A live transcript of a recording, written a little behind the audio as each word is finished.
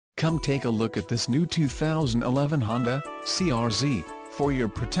Come take a look at this new 2011 Honda CR-Z. For your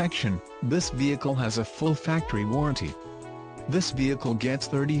protection, this vehicle has a full factory warranty. This vehicle gets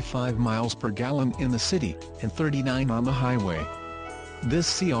 35 miles per gallon in the city, and 39 on the highway.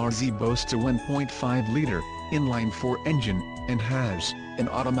 This CR-Z boasts a 1.5-liter, inline-4 engine, and has an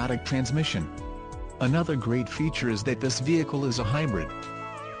automatic transmission. Another great feature is that this vehicle is a hybrid.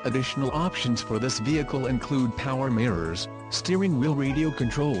 Additional options for this vehicle include power mirrors, steering wheel radio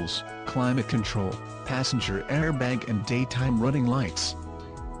controls, climate control, passenger airbag and daytime running lights.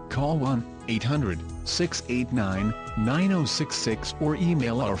 Call 1-800-689-9066 or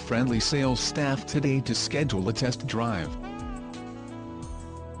email our friendly sales staff today to schedule a test drive.